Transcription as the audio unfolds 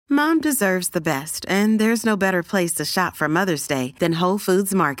Mom deserves the best, and there's no better place to shop for Mother's Day than Whole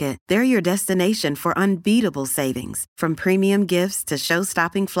Foods Market. They're your destination for unbeatable savings, from premium gifts to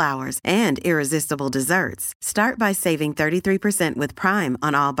show-stopping flowers and irresistible desserts. Start by saving 33% with Prime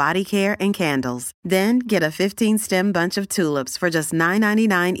on all body care and candles. Then get a 15-stem bunch of tulips for just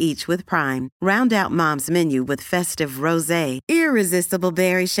 $9.99 each with Prime. Round out Mom's menu with festive rosé, irresistible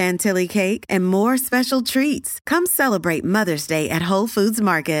berry chantilly cake, and more special treats. Come celebrate Mother's Day at Whole Foods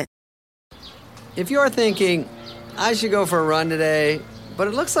Market. If you're thinking, I should go for a run today, but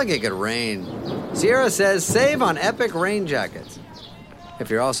it looks like it could rain, Sierra says save on epic rain jackets. If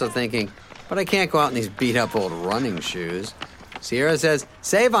you're also thinking, but I can't go out in these beat-up old running shoes, Sierra says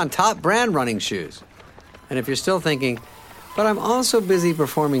save on top brand running shoes. And if you're still thinking, but I'm also busy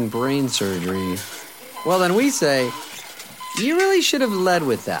performing brain surgery, well, then we say, you really should have led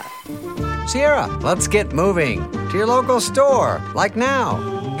with that. Sierra, let's get moving to your local store, like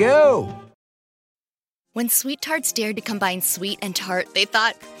now. Go! When Sweet Tarts dared to combine sweet and tart, they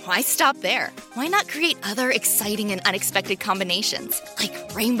thought, why stop there? Why not create other exciting and unexpected combinations,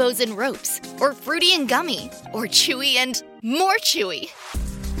 like rainbows and ropes, or fruity and gummy, or chewy and more chewy?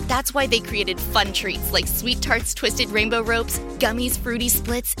 That's why they created fun treats like Sweet Tarts Twisted Rainbow Ropes, Gummies Fruity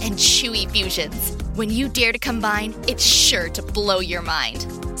Splits, and Chewy Fusions. When you dare to combine, it's sure to blow your mind.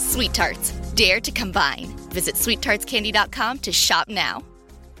 Sweet Tarts, dare to combine. Visit sweettartscandy.com to shop now.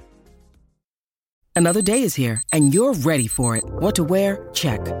 Another day is here, and you're ready for it. What to wear?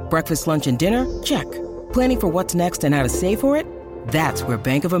 Check. Breakfast, lunch, and dinner? Check. Planning for what's next and how to save for it? That's where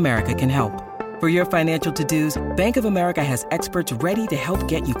Bank of America can help. For your financial to-dos, Bank of America has experts ready to help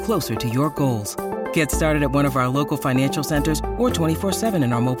get you closer to your goals. Get started at one of our local financial centers or 24/7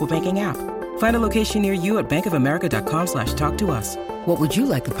 in our mobile banking app. Find a location near you at bankofamerica.com/talktous. What would you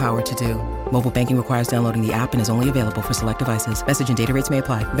like the power to do? Mobile banking requires downloading the app and is only available for select devices. Message and data rates may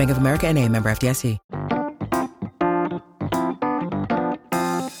apply. Bank of America N.A., member FDIC.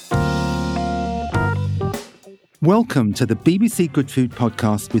 Welcome to the BBC Good Food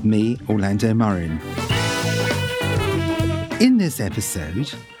Podcast with me, Orlando Murrin. In this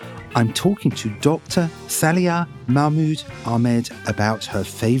episode, I'm talking to Dr. Saliha Mahmood Ahmed about her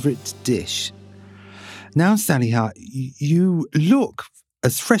favourite dish. Now, Saliha, you look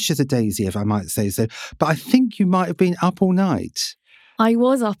as fresh as a daisy, if I might say so, but I think you might have been up all night. I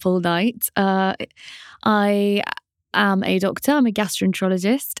was up all night. I am a doctor, I'm a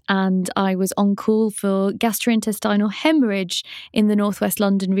gastroenterologist, and I was on call for gastrointestinal hemorrhage in the northwest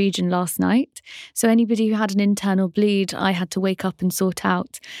London region last night. So anybody who had an internal bleed, I had to wake up and sort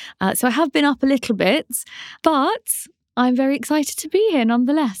out. So I have been up a little bit, but I'm very excited to be here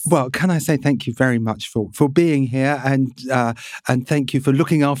nonetheless. Well, can I say thank you very much for being here and thank you for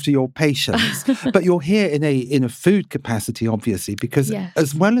looking after your patients. But you're here in a food capacity, obviously, because Yes.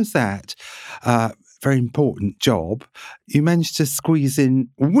 as well as that, very important job, you managed to squeeze in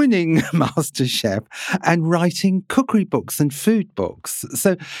winning MasterChef and writing cookery books and food books.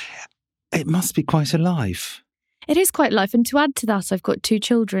 So it must be quite a life. It is quite life. And to add to that, I've got 2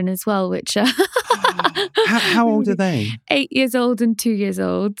 children as well, which are... How old are they? 8 years old and 2 years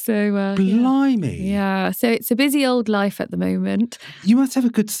old. So, Blimey. Yeah. So it's a busy old life at the moment. You must have a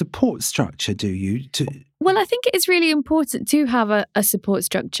good support structure, do you? Well, I think it is really important to have a support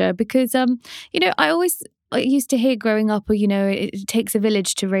structure because, I used to hear growing up, it takes a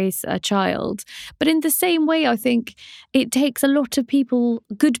village to raise a child. But in the same way, I think it takes a lot of people,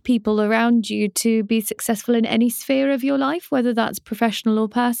 good people around you to be successful in any sphere of your life, whether that's professional or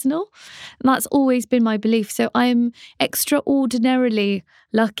personal. And that's always been my belief. So I'm extraordinarily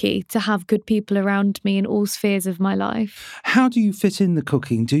lucky to have good people around me in all spheres of my life. How do you fit in the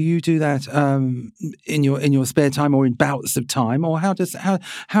cooking? Do you do that in your spare time or in bouts of time, or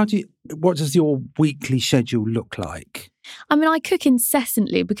what does your weekly schedule look like? I mean, I cook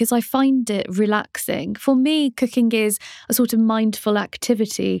incessantly because I find it relaxing. For me, cooking is a sort of mindful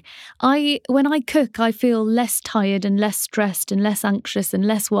activity. When I cook, I feel less tired and less stressed and less anxious and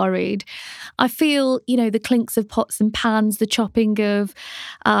less worried. I feel, the clinks of pots and pans, the chopping of,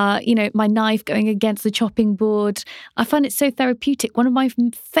 my knife going against the chopping board. I find it so therapeutic. One of my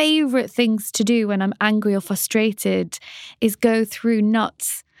favourite things to do when I'm angry or frustrated is go through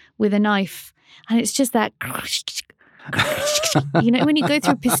nuts with a knife. And it's just that... when you go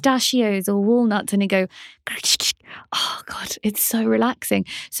through pistachios or walnuts and you go, oh God, it's so relaxing.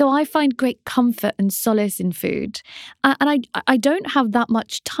 So I find great comfort and solace in food. And I don't have that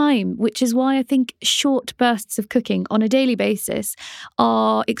much time, which is why I think short bursts of cooking on a daily basis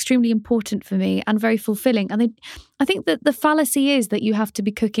are extremely important for me and very fulfilling. And I think that the fallacy is that you have to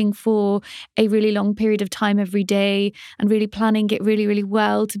be cooking for a really long period of time every day and really planning it really, really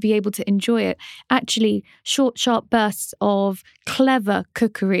well to be able to enjoy it. Actually, short, sharp bursts of clever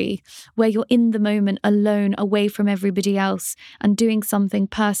cookery where you're in the moment alone, away from everybody else and doing something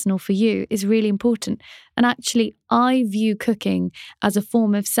personal for you is really important. And actually, I view cooking as a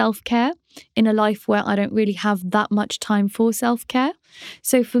form of self-care in a life where I don't really have that much time for self-care.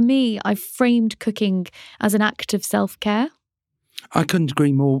 So for me, I've framed cooking as an act of self-care. I couldn't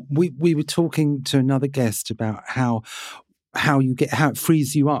agree more. We were talking to another guest about how it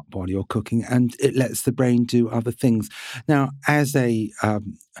frees you up while you're cooking and it lets the brain do other things. Now, as a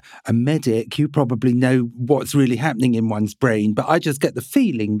medic, you probably know what's really happening in one's brain, but I just get the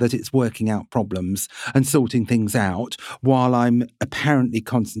feeling that it's working out problems and sorting things out while I'm apparently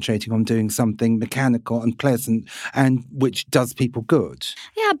concentrating on doing something mechanical and pleasant and which does people good.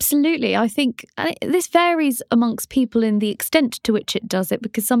 Yeah, absolutely. I think this varies amongst people in the extent to which it does it,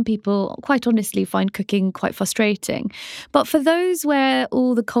 because some people, quite honestly, find cooking quite frustrating. But for those where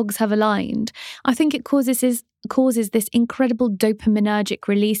all the cogs have aligned, I think it causes this incredible dopaminergic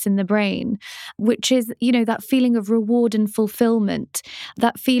release in the brain, which is, that feeling of reward and fulfillment,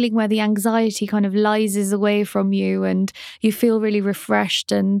 that feeling where the anxiety kind of lies away from you and you feel really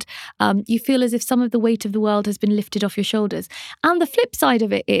refreshed and you feel as if some of the weight of the world has been lifted off your shoulders. And the flip side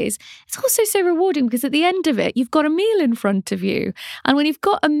of it is it's also so rewarding because at the end of it, you've got a meal in front of you. And when you've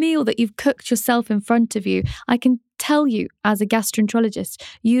got a meal that you've cooked yourself in front of you, I can tell you as a gastroenterologist,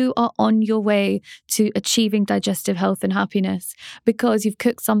 you are on your way to achieving digestive health and happiness because you've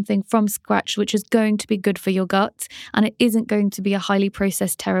cooked something from scratch, which is going to be good for your gut and it isn't going to be a highly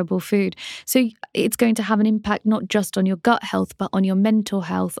processed, terrible food. So it's going to have an impact not just on your gut health, but on your mental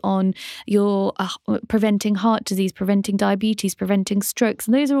health, on your preventing heart disease, preventing diabetes, preventing strokes.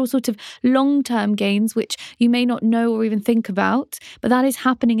 And those are all sort of long-term gains, which you may not know or even think about, but that is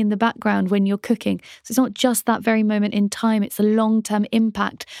happening in the background when you're cooking. So it's not just that very moment in time, it's a long-term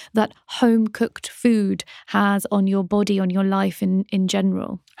impact that home-cooked food has on your body, on your life in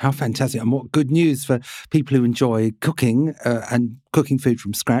general. How fantastic. And what good news for people who enjoy cooking and cooking food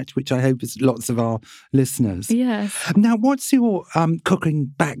from scratch, which I hope is lots of our listeners. Yes. Now, what's your cooking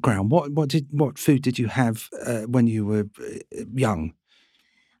background? What food did you have when you were young?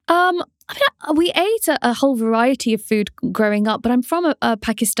 We ate a whole variety of food growing up, but I'm from a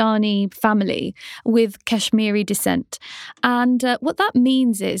Pakistani family with Kashmiri descent. And what that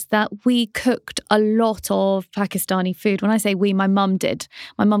means is that we cooked a lot of Pakistani food. When I say we, my mum did.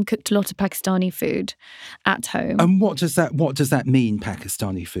 My mum cooked a lot of Pakistani food at home. And what does that mean,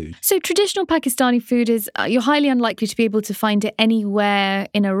 Pakistani food? So traditional Pakistani food is, you're highly unlikely to be able to find it anywhere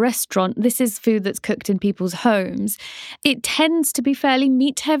in a restaurant. This is food that's cooked in people's homes. It tends to be fairly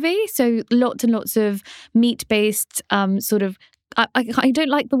meat heavy, so lots and lots of meat-based sort of, I don't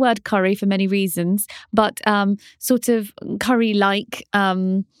like the word curry for many reasons, but sort of curry-like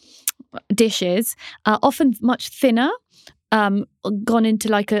dishes, often much thinner, gone into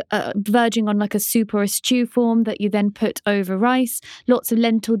like verging on like a soup or a stew form that you then put over rice. Lots of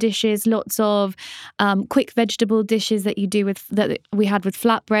lentil dishes, lots of quick vegetable dishes that we had with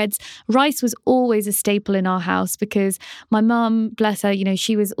flatbreads. Rice was always a staple in our house because my mum, bless her,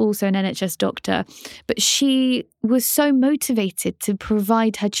 she was also an NHS doctor, but she was so motivated to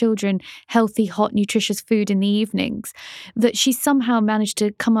provide her children healthy, hot, nutritious food in the evenings that she somehow managed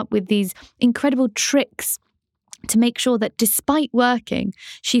to come up with these incredible tricks to make sure that despite working,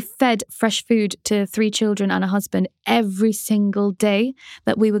 she fed fresh food to 3 children and a husband every single day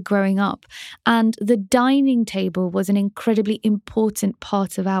that we were growing up. And the dining table was an incredibly important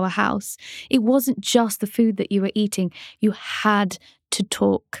part of our house. It wasn't just the food that you were eating. You had to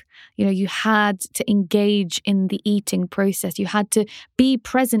talk. You had to engage in the eating process. You had to be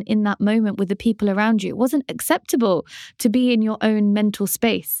present in that moment with the people around you. It wasn't acceptable to be in your own mental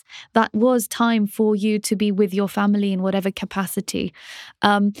space. That was time for you to be with your family in whatever capacity.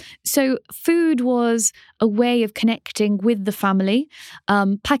 So food was a way of connecting with the family.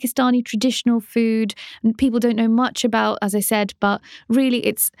 Pakistani traditional food, people don't know much about, as I said, but really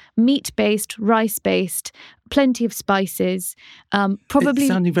it's meat-based, rice-based, plenty of spices, probably... It's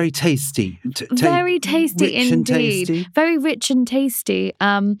sounding very tasty. Very tasty rich indeed. And tasty. Very rich and tasty.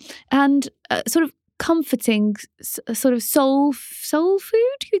 And sort of comforting, sort of soul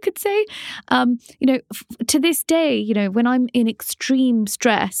food, you could say. To this day, when I'm in extreme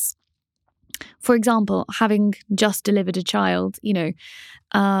stress, for example, having just delivered a child,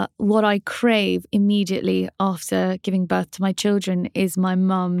 what I crave immediately after giving birth to my children is my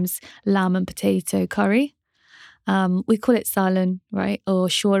mum's lamb and potato curry. We call it salan, right? Or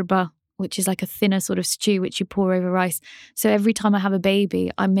shorba, which is like a thinner sort of stew which you pour over rice. So every time I have a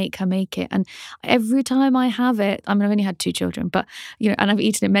baby, I make her make it. And every time I have it, I mean, I've only had 2 children, but, and I've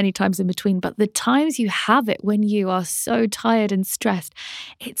eaten it many times in between. But the times you have it when you are so tired and stressed,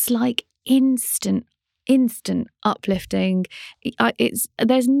 it's like instant uplifting.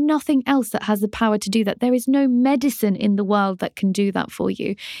 There's nothing else that has the power to do that. There is no medicine in the world that can do that for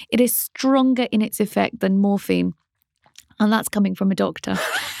you. It is stronger in its effect than morphine. And that's coming from a doctor.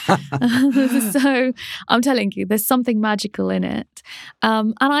 So I'm telling you, there's something magical in it.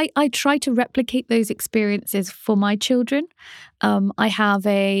 And I try to replicate those experiences for my children. I have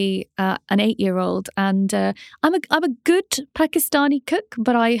an 8-year-old, and I'm a good Pakistani cook,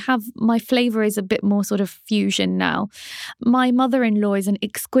 but my flavor is a bit more sort of fusion now. My mother-in-law is an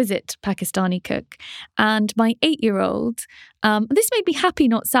exquisite Pakistani cook, and my 8-year-old, this made me happy,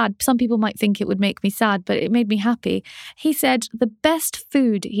 not sad. Some people might think it would make me sad, but it made me happy. He said the best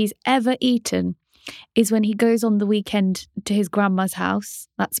food he's ever eaten is when he goes on the weekend to his grandma's house.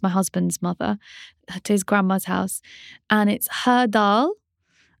 That's my husband's mother, to his grandma's house. And it's her dal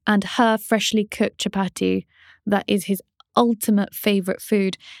and her freshly cooked chapati that is his ultimate favourite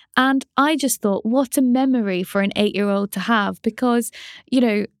food. And I just thought, what a memory for an 8-year-old to have, because,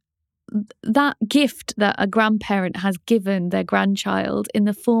 that gift that a grandparent has given their grandchild in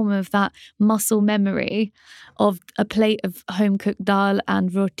the form of that muscle memory of a plate of home-cooked dal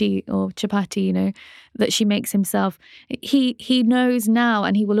and roti or chapati, that she makes himself. He knows now,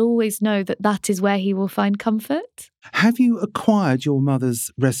 and he will always know, that is where he will find comfort. Have you acquired your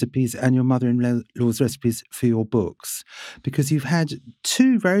mother's recipes and your mother-in-law's recipes for your books? Because you've had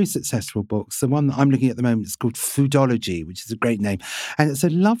 2 very successful books. The one that I'm looking at the moment is called Foodology, which is a great name. And it's a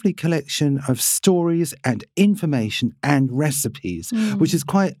lovely collection of stories and information and recipes, which is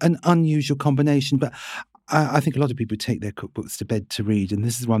quite an unusual combination. But I think a lot of people take their cookbooks to bed to read, and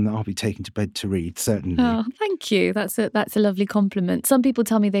this is one that I'll be taking to bed to read, certainly. Oh, thank you. That's a lovely compliment. Some people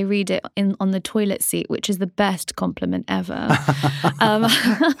tell me they read it on the toilet seat, which is the best compliment ever.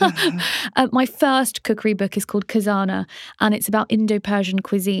 My first cookery book is called Khazana, and it's about Indo-Persian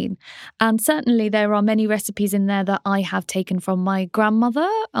cuisine. And certainly there are many recipes in there that I have taken from my grandmother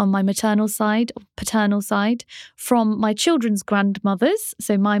on my maternal side, paternal side, from my children's grandmothers,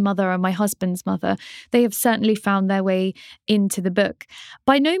 so my mother and my husband's mother. They have certainly found their way into the book.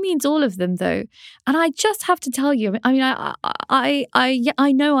 By no means all of them, though. And I just have to tell you, I mean,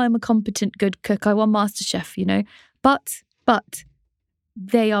 I know I'm a competent, good cook. I won MasterChef, but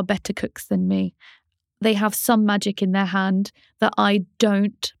they are better cooks than me. They have some magic in their hand that I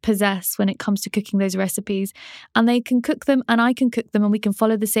don't possess when it comes to cooking those recipes. And they can cook them and I can cook them, and we can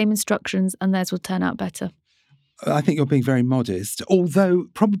follow the same instructions and theirs will turn out better. I think you're being very modest, although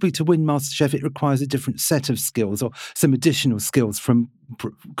probably to win MasterChef it requires a different set of skills, or some additional skills from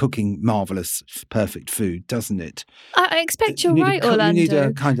cooking marvellous, perfect food, doesn't it? I expect you're right, Orlando. You need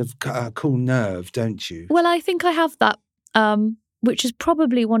a kind of cool nerve, don't you? Well, I think I have that, which is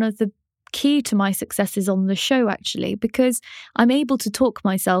probably one of the key to my successes on the show, actually, because I'm able to talk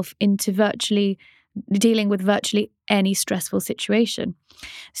myself into dealing with virtually any stressful situation.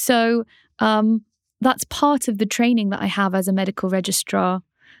 So, that's part of the training that I have as a medical registrar.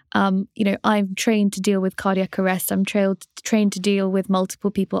 I'm trained to deal with cardiac arrest. I'm trained to deal with multiple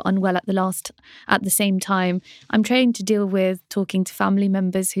people unwell at the same time. I'm trained to deal with talking to family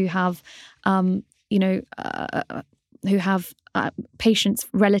members who have, patients,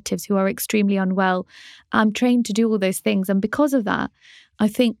 relatives who are extremely unwell. I'm trained to do all those things. And because of that, I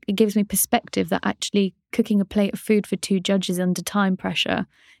think it gives me perspective that actually cooking a plate of food for 2 judges under time pressure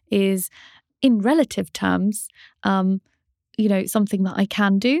is, in relative terms, something that I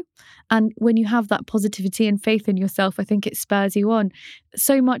can do. And when you have that positivity and faith in yourself, I think it spurs you on.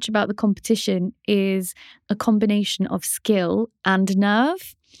 So much about the competition is a combination of skill and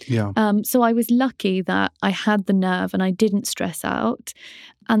nerve. Yeah. So I was lucky that I had the nerve and I didn't stress out.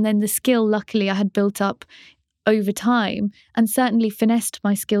 And then the skill, luckily, I had built up over time, and certainly finessed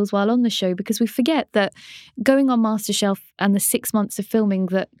my skills while on the show, because we forget that going on MasterChef and the 6 months of filming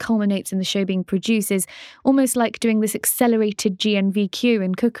that culminates in the show being produced is almost like doing this accelerated GNVQ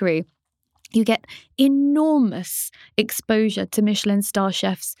in cookery. You get enormous exposure to Michelin star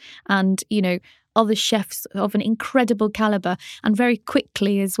chefs and, other chefs of an incredible caliber, and very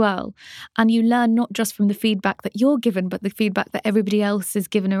quickly as well. And you learn not just from the feedback that you're given, but the feedback that everybody else is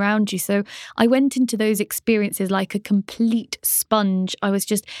given around you. So I went into those experiences like a complete sponge. I was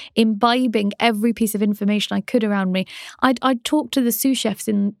just imbibing every piece of information I could around me. I'd talk to the sous chefs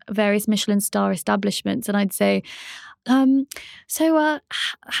in various Michelin star establishments and I'd say,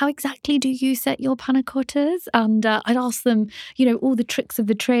 How exactly do you set your panna cottas? And I'd ask them, all the tricks of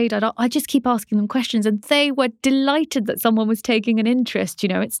the trade. I just keep asking them questions, and they were delighted that someone was taking an interest.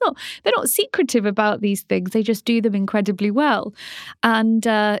 They're not secretive about these things. They just do them incredibly well. And,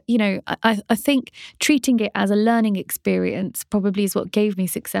 I think treating it as a learning experience probably is what gave me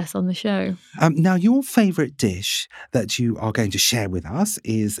success on the show. Now, your favourite dish that you are going to share with us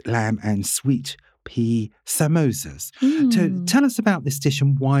is lamb and sweet pea samosas. Tell us about this dish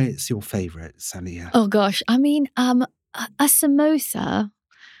and why it's your favourite, Saliha. Oh gosh, I mean, a samosa,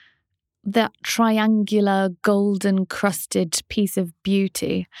 that triangular golden crusted piece of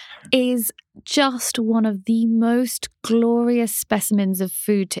beauty, is just one of the most glorious specimens of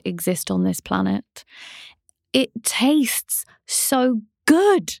food to exist on this planet. It tastes so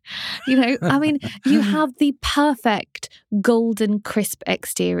good. You have the perfect golden crisp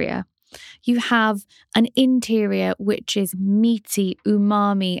exterior. You have an interior which is meaty,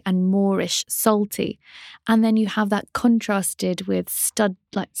 umami, and Moorish, salty. And then you have that contrasted with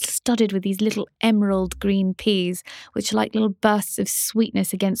studded with these little emerald green peas, which are like little bursts of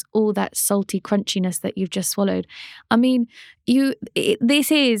sweetness against all that salty crunchiness that you've just swallowed. I mean,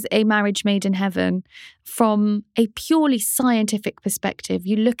 this is a marriage made in heaven from a purely scientific perspective.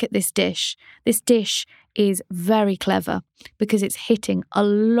 You look at this dish is very clever because it's hitting a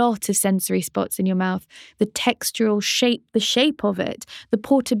lot of sensory spots in your mouth. The textural shape, the shape of it, the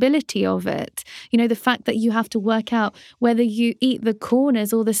portability of it, the fact that you have to work out whether you eat the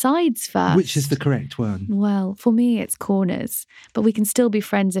corners or the sides first. Which is the correct one? Well, for me, it's corners, but we can still be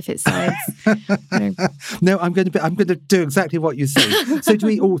friends if it's sides. No, I'm going to do exactly what you say. So do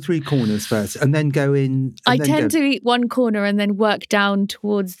we eat all three corners first and then go in? I tend to eat one corner and then work down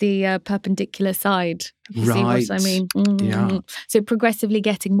towards the perpendicular side. You see what I mean? Yeah. So progressively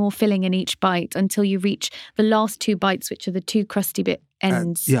getting more filling in each bite until you reach the last two bites, which are the two crusty bit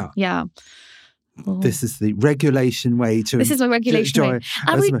ends. Yeah. Oh. This is the regulation way to. This is my regulation way.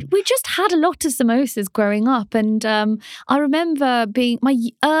 And we just had a lot of samosas growing up, and I remember my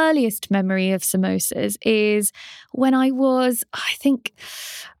earliest memory of samosas is when I was, I think,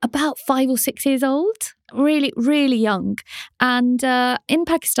 about 5 or 6 years old. Really, really young. And in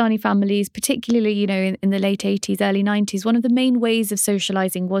Pakistani families, particularly, in the late 80s, early 90s, one of the main ways of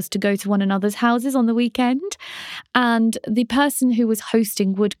socializing was to go to one another's houses on the weekend. And the person who was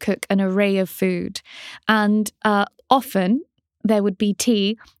hosting would cook an array of food. And often there would be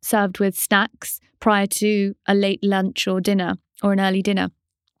tea served with snacks prior to a late lunch or dinner or an early dinner.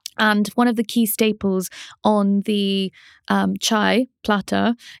 And one of the key staples on the chai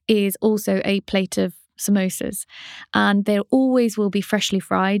platter is also a plate of samosas, and they always will be freshly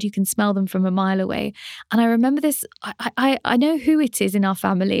fried. You can smell them from a mile away. And I remember this, I know who it is in our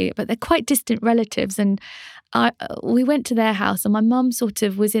family, but they're quite distant relatives, and we went to their house, and my mum sort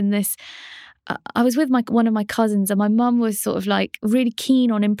of was in this, I was with one of my cousins, and my mum was sort of like really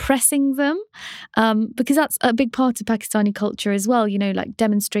keen on impressing them, because that's a big part of Pakistani culture as well, like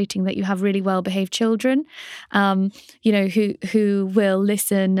demonstrating that you have really well-behaved children, who will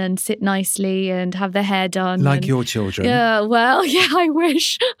listen and sit nicely and have their hair done. Like your children. Yeah, well, yeah, I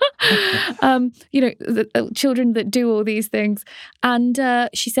wish. The children that do all these things. And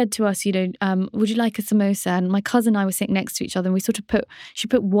she said to us, would you like a samosa? And my cousin and I were sitting next to each other, and she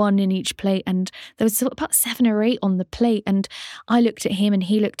put one in each plate, and there was about 7 or 8 on the plate, and I looked at him and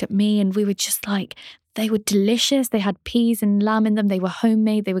he looked at me, and we were just like, they were delicious. They had peas and lamb in them. They were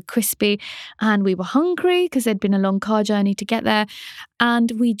homemade. They were crispy, and we were hungry because there'd been a long car journey to get there,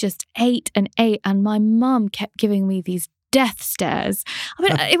 and we just ate and ate, and my mum kept giving me these death stares. I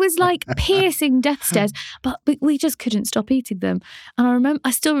mean, it was like piercing death stares, but we just couldn't stop eating them. And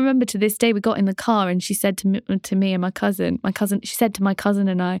I still remember to this day, we got in the car and she said to me and my cousin, she said to my cousin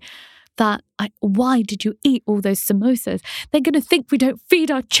and I, why did you eat all those samosas? They're going to think we don't feed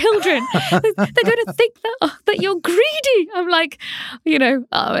our children. They're going to think that you're greedy. I'm like,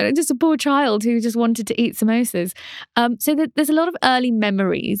 just a poor child who just wanted to eat samosas. So there's a lot of early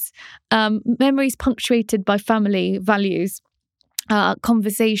memories punctuated by family values.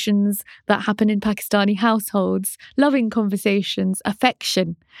 Conversations that happen in Pakistani households, loving conversations,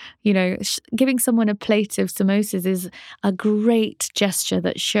 affection. Giving someone a plate of samosas is a great gesture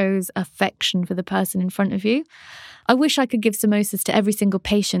that shows affection for the person in front of you. I wish I could give samosas to every single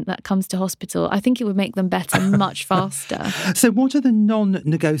patient that comes to hospital. I think it would make them better much faster. So what are the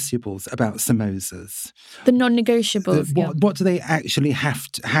non-negotiables about samosas? The non-negotiables? What do they actually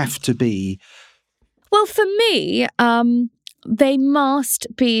have to be? Well, for me, they must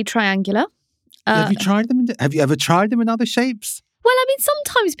be triangular. Have you tried them? Have you ever tried them in other shapes? Well, I mean,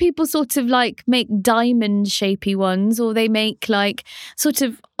 sometimes people sort of like make diamond-shapy ones, or they make like sort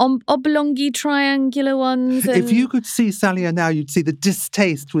of oblongy, triangular ones. And... If you could see Saliha now, you'd see the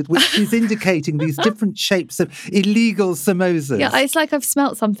distaste with which she's indicating these different shapes of illegal samosas. Yeah, it's like I've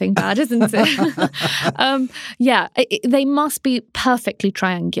smelt something bad, isn't it? They must be perfectly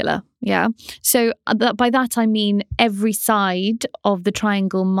triangular. Yeah. So by that, I mean every side of the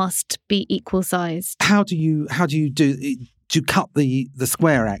triangle must be equal sized. How do you do? Do you cut the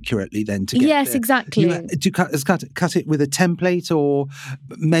square accurately then to get Yes, there? exactly. Do you cut it with a template or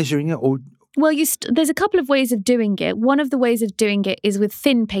measuring it? Or Well, there's a couple of ways of doing it. One of the ways of doing it is with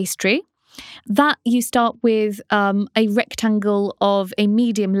thin pastry. That you start with a rectangle of a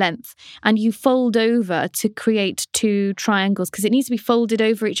medium length and you fold over to create two triangles because it needs to be folded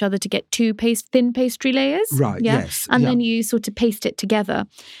over each other to get two thin pastry layers. Right, yeah? yes. And then you sort of paste it together.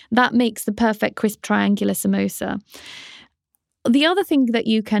 That makes the perfect crisp triangular samosa. The other thing that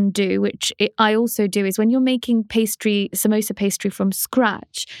you can do, which I also do, is when you're making samosa pastry from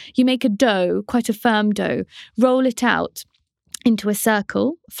scratch, you make a dough, quite a firm dough, roll it out into a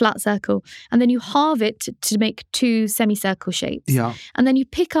flat circle, and then you halve it to make two semicircle shapes. Yeah. And then you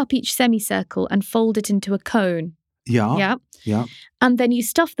pick up each semicircle and fold it into a cone. Yeah. Yeah. Yeah. And then you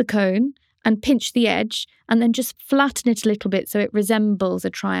stuff the cone and pinch the edge and then just flatten it a little bit so it resembles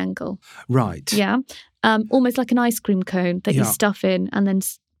a triangle. Right. Yeah. Almost like an ice cream cone that you stuff in and then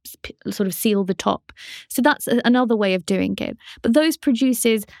sort of seal the top. So that's another way of doing it. But those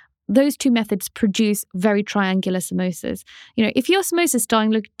two methods produce very triangular samosas. You know, if your samosa is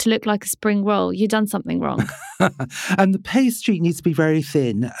starting to look like a spring roll, you've done something wrong. And the pastry needs to be very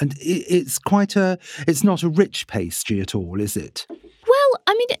thin, and it's not a rich pastry at all, is it? Well,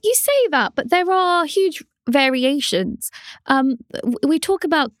 I mean, you say that, but there are huge variations. We talk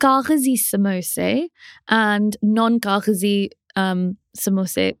about Kaghazi samosa and non-Kaghazi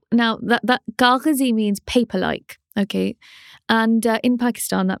samosa. Now, that Kaghazi means paper-like, okay? And in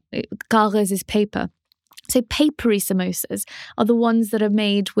Pakistan, that kaghaz is paper. So papery samosas are the ones that are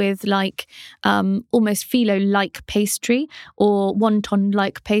made with like almost phyllo-like pastry or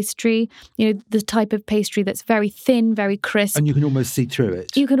wonton-like pastry. You know, the type of pastry that's very thin, very crisp. And you can almost see through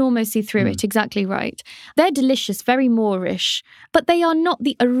it. You can almost see through it, exactly right. They're delicious, very Moorish, but they are not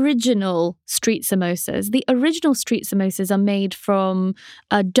the original street samosas. The original street samosas are made from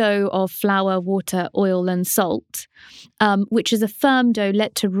a dough of flour, water, oil and salt, which is a firm dough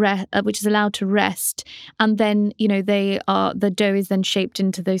which is allowed to rest. And then, you know, the dough is then shaped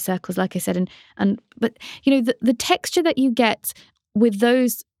into those circles, like I said. But, you know, the texture that you get with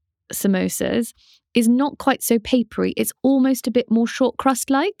those samosas is not quite so papery. It's almost a bit more short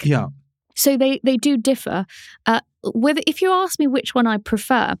crust-like. Yeah. So they do differ. If you ask me which one I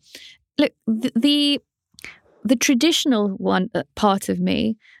prefer, look, the traditional one part of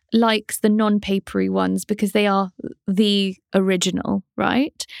me likes the non-papery ones because they are the original,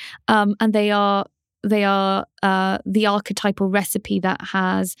 right? And they are the archetypal recipe that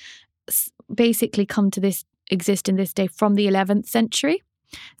has basically come to exist in this day from the 11th century.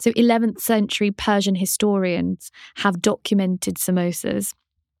 So 11th century Persian historians have documented samosas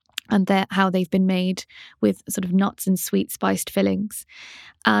and how they've been made with sort of nuts and sweet spiced fillings.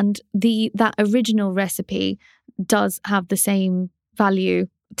 And that original recipe does have the same value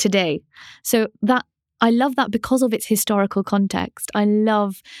today. So I love that because of its historical context. I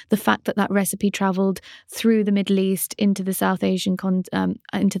love the fact that recipe travelled through the Middle East into the South Asia.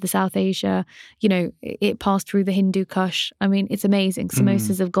 You know, it passed through the Hindu Kush. I mean, it's amazing.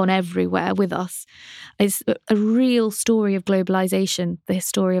 Samosas have gone everywhere with us. It's a real story of globalization, the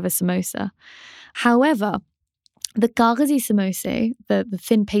story of a samosa. However, the Kaghazi samosa, the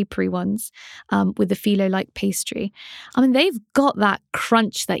thin papery ones with the phyllo-like pastry, I mean, they've got that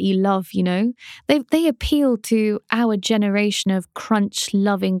crunch that you love, you know. They appeal to our generation of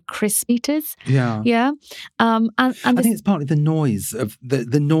crunch-loving crisp eaters. Yeah. Yeah. And I think it's partly the noise of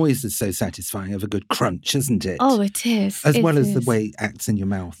the noise is so satisfying of a good crunch, isn't it? Oh, it is. As well as the way it acts in your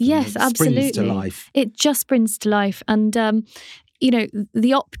mouth. Yes, absolutely. Springs to life. It just springs to life. And, you know,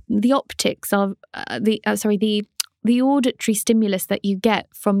 the optics of the auditory stimulus that you get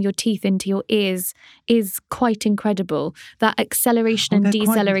from your teeth into your ears is quite incredible. That acceleration and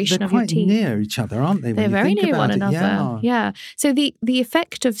deceleration of your teeth. They're quite near each other, aren't they? They're very near one another. Yeah. So the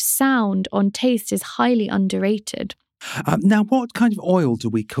effect of sound on taste is highly underrated. Now, what kind of oil do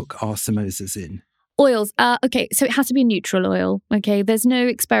we cook our samosas in? Oils. Okay, so it has to be a neutral oil. Okay, there's no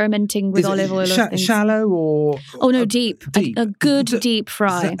experimenting with olive oil. Shallow or? Oh no, deep. A good deep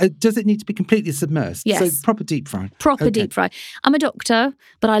fry. Does it need to be completely submersed? Yes. So proper deep fry. Deep fry. I'm a doctor,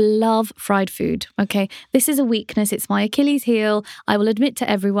 but I love fried food. Okay, this is a weakness. It's my Achilles heel. I will admit to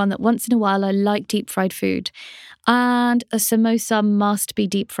everyone that once in a while I like deep fried food. And a samosa must be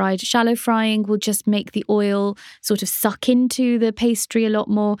deep fried. Shallow frying will just make the oil sort of suck into the pastry a lot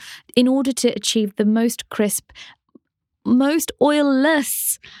more. In order to achieve the most crisp, most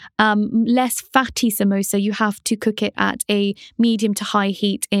oilless, less fatty samosa, you have to cook it at a medium to high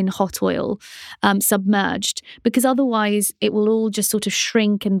heat in hot oil, submerged, because otherwise it will all just sort of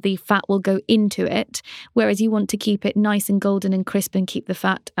shrink and the fat will go into it, whereas you want to keep it nice and golden and crisp and keep the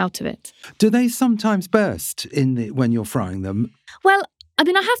fat out of it. Do they sometimes burst when you're frying them? Well, I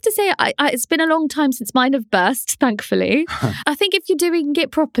mean, I have to say, it's been a long time since mine have burst, thankfully. I think if you're doing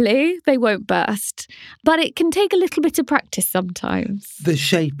it properly, they won't burst. But it can take a little bit of practice sometimes. The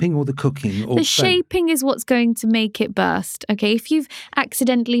shaping or the cooking? Or the shaping is what's going to make it burst. Okay, if you've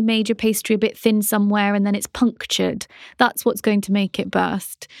accidentally made your pastry a bit thin somewhere and then it's punctured, that's what's going to make it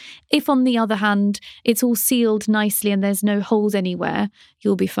burst. If, on the other hand, it's all sealed nicely and there's no holes anywhere,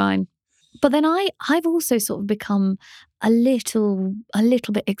 you'll be fine. But then I've also sort of become a little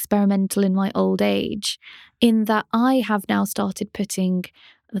bit experimental in my old age, in that I have now started putting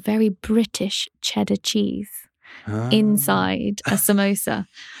the very British cheddar cheese inside a samosa.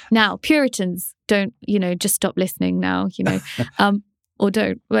 Now, Puritans, don't, just stop listening now, or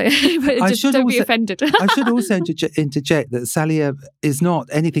don't. Just don't be offended. I should also interject that Saliha is not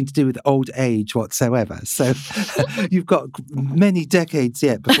anything to do with old age whatsoever. So you've got many decades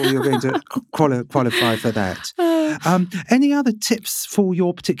yet before you're going to qualify for that. Any other tips for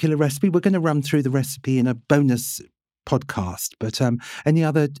your particular recipe? We're going to run through the recipe in a bonus podcast, but any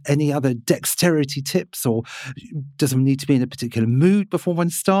other dexterity tips, or does one need to be in a particular mood before one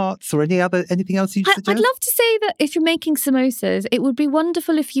starts, or anything else you suggest? I'd love to say that if you're making samosas, it would be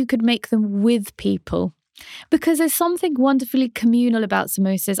wonderful if you could make them with people, because there's something wonderfully communal about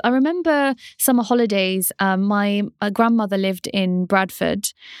samosas. I remember summer holidays, my grandmother lived in Bradford,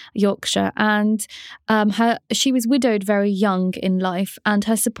 Yorkshire, and she was widowed very young in life, and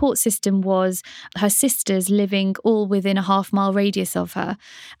her support system was her sisters living all within a half-mile radius of her.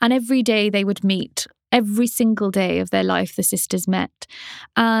 And every day they would meet. Every single day of their life, the sisters met.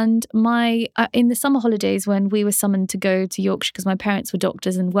 And in the summer holidays, when we were summoned to go to Yorkshire because my parents were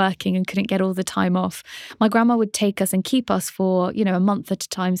doctors and working and couldn't get all the time off, my grandma would take us and keep us for, a month at a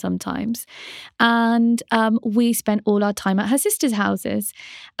time sometimes. And we spent all our time at her sisters' houses.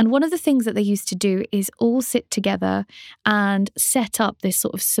 And one of the things that they used to do is all sit together and set up this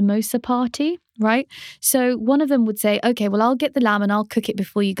sort of samosa party, right? So one of them would say, okay, well, I'll get the lamb and I'll cook it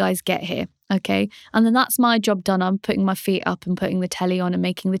before you guys get here. Okay. And then that's my job done. I'm putting my feet up and putting the telly on and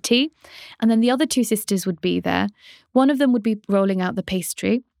making the tea. And then the other two sisters would be there. One of them would be rolling out the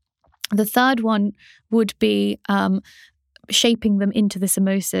pastry. The third one would be shaping them into the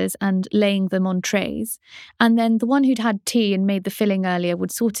samosas and laying them on trays. And then the one who'd had tea and made the filling earlier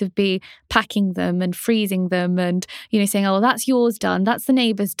would sort of be packing them and freezing them and, saying, oh, that's yours done, that's the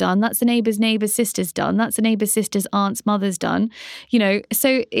neighbour's done, that's the neighbour's sister's done, that's the neighbour's sister's aunt's mother's done.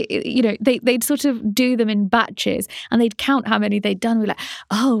 So, they'd sort of do them in batches and they'd count how many they'd done. We're like,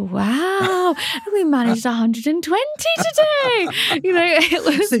 oh, wow, we managed 120 today. It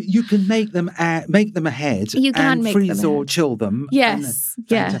was... So you can make them ahead you can and make freeze them or ahead. Chill them. Yes.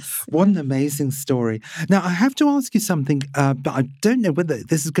 What an amazing story. Now, I have to ask you something, but I don't know whether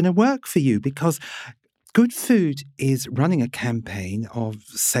this is going to work for you, because Good Food is running a campaign of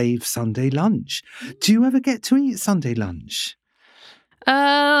Save Sunday Lunch. Do you ever get to eat Sunday lunch?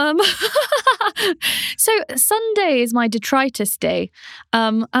 So Sunday is my detritus day.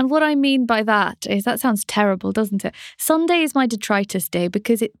 And what I mean by that is, that sounds terrible, doesn't it? Sunday is my detritus day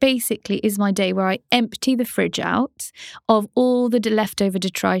because it basically is my day where I empty the fridge out of all the leftover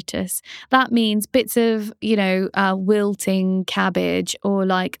detritus. That means bits of, wilting cabbage, or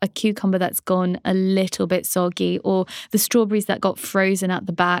like a cucumber that's gone a little bit soggy, or the strawberries that got frozen at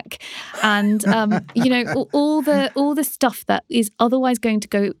the back. And, all the stuff that is otherwise going to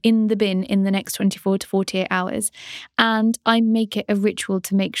go in the bin in the next 24 to 48 hours. And I make it a ritual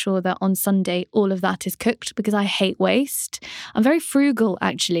to make sure that on Sunday all of that is cooked, because I hate waste. I'm very frugal,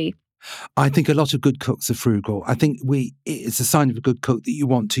 actually. I think a lot of good cooks are frugal. I think it's a sign of a good cook that you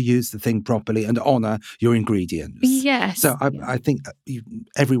want to use the thing properly and honour your ingredients. Yes. So I think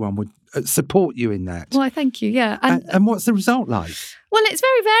everyone would support you in that. Well, thank you, yeah. And what's the result like? Well, it's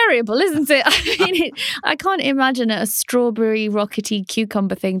very variable, isn't it? I mean, I can't imagine a strawberry rockety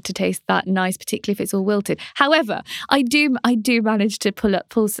cucumber thing to taste that nice, particularly if it's all wilted. However, I do manage to pull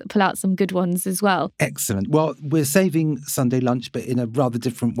out some good ones as well. Excellent. Well, we're saving Sunday lunch, but in a rather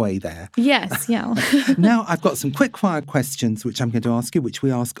different way there. Yes, yeah. Now, I've got some quick-fire questions which I'm going to ask you, which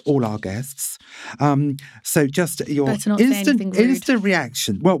we ask all our guests. So just your instant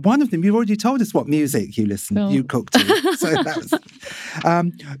reaction. Well, one of them, you've already told us what music you cook to. So that was...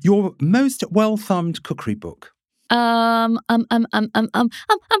 your most well-thumbed cookery book.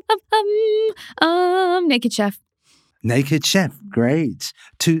 Naked Chef. Naked Chef, great.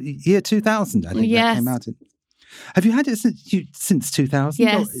 Year 2000, I think that came out. Have you had it since 2000?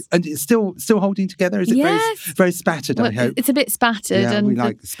 Yes. And it's still holding together? Is it very spattered, I hope? It's a bit spattered. Yeah, and we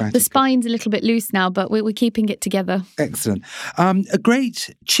like the spattered. The spine's a little bit loose now, but we're keeping it together. Excellent. A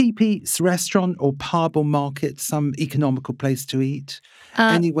great cheap eats restaurant or pub or market, some economical place to eat,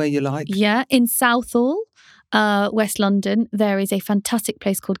 anywhere you like? Yeah, in Southall, West London, there is a fantastic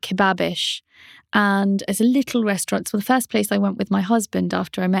place called Kebabish. And it's a little restaurant. It's the first place I went with my husband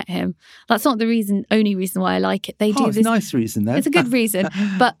after I met him. That's not the only reason why I like it. They do it's a nice reason, though. It's a good reason.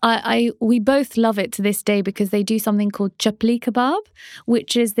 But we both love it to this day because they do something called chapli kebab,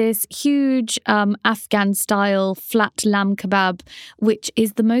 which is this huge Afghan-style flat lamb kebab, which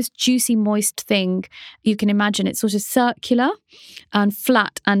is the most juicy, moist thing you can imagine. It's sort of circular and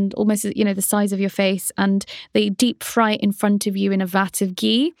flat and almost, the size of your face. And they deep fry it in front of you in a vat of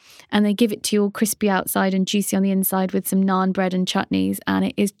ghee, and they give it to you all crispy outside and juicy on the inside with some naan bread and chutneys, and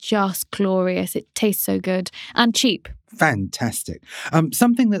it is just glorious. It tastes so good and cheap. Fantastic.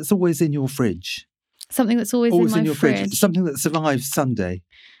 Something that's always in your fridge. Something that's always in your fridge. Something that survives Sunday.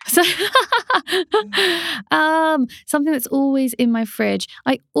 Something that's always in my fridge.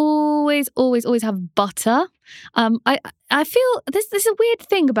 I always have butter. I feel there's a weird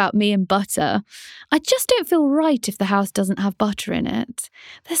thing about me and butter. I just don't feel right if the house doesn't have butter in it.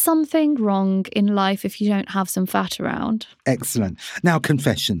 There's something wrong in life if you don't have some fat around. Excellent. Now,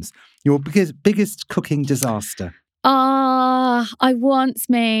 confessions. Your biggest cooking disaster. I once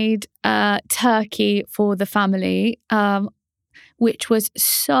made turkey for the family, which was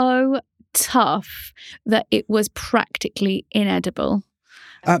so tough that it was practically inedible.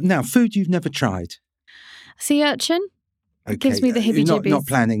 Now, food you've never tried. Sea urchin. Okay. Gives me the heebie-jeebies. Not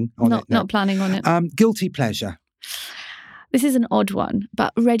planning on it. Not planning on it. Guilty pleasure. This is an odd one,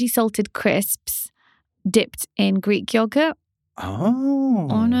 but ready salted crisps dipped in Greek yogurt.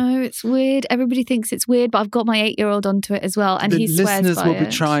 Oh no, it's weird. Everybody thinks it's weird, but I've got my 8-year-old onto it as well, and he swears by it. The listeners will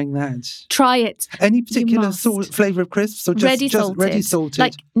be trying that. Try it. Any particular flavour of crisps, or just ready salted?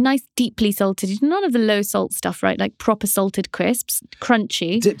 Like nice, deeply salted. None of the low salt stuff, right? Like proper salted crisps,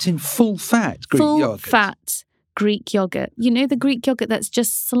 crunchy, dipped in full fat Greek yogurt. Full fat Greek yogurt. The Greek yogurt that's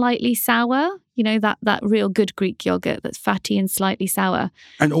just slightly sour. That real good Greek yogurt that's fatty and slightly sour,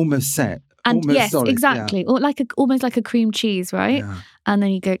 and almost set. And almost yes, solid, exactly. Yeah. Or almost like a cream cheese, right? Yeah. And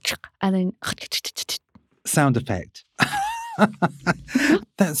then you go, and then... Sound effect.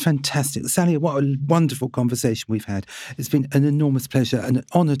 That's fantastic. Sally, what a wonderful conversation we've had. It's been an enormous pleasure and an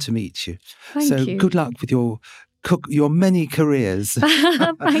honour to meet you. Thank you. Good luck with your many careers.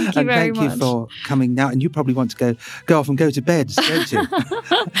 Thank you very much. Thank you for coming now. And you probably want to go off and go to bed, don't you?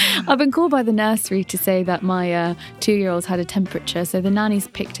 I've been called by the nursery to say that my 2-year-old's had a temperature, so the nanny's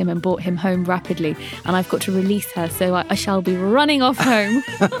picked him and brought him home rapidly, and I've got to release her, so I shall be running off home.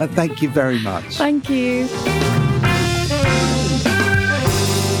 Thank you very much. Thank you.